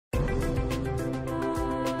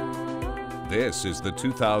This is the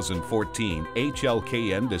 2014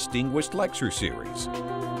 HLKN Distinguished Lecture Series.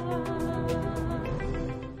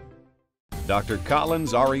 Dr.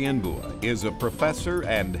 Collins Airhihenbuwa is a professor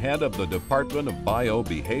and head of the Department of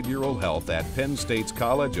Biobehavioral Health at Penn State's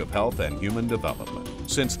College of Health and Human Development.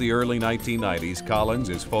 Since the early 1990s, Collins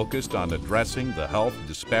is focused on addressing the health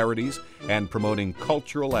disparities and promoting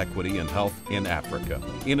cultural equity in health in Africa.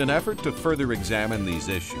 In an effort to further examine these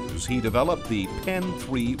issues, he developed the Penn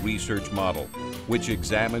 3 research model, which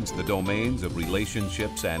examines the domains of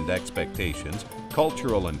relationships and expectations,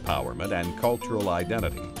 cultural empowerment, and cultural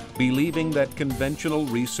identity. Believing that conventional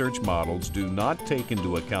research models do not take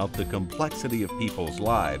into account the complexity of people's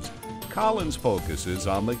lives, Collins focuses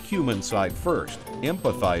on the human side first,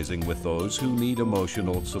 empathizing with those who need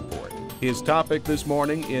emotional support. His topic this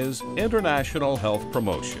morning is international health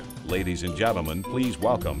promotion. Ladies and gentlemen, please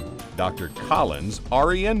welcome Dr. Collins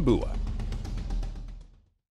Airhihenbuwa.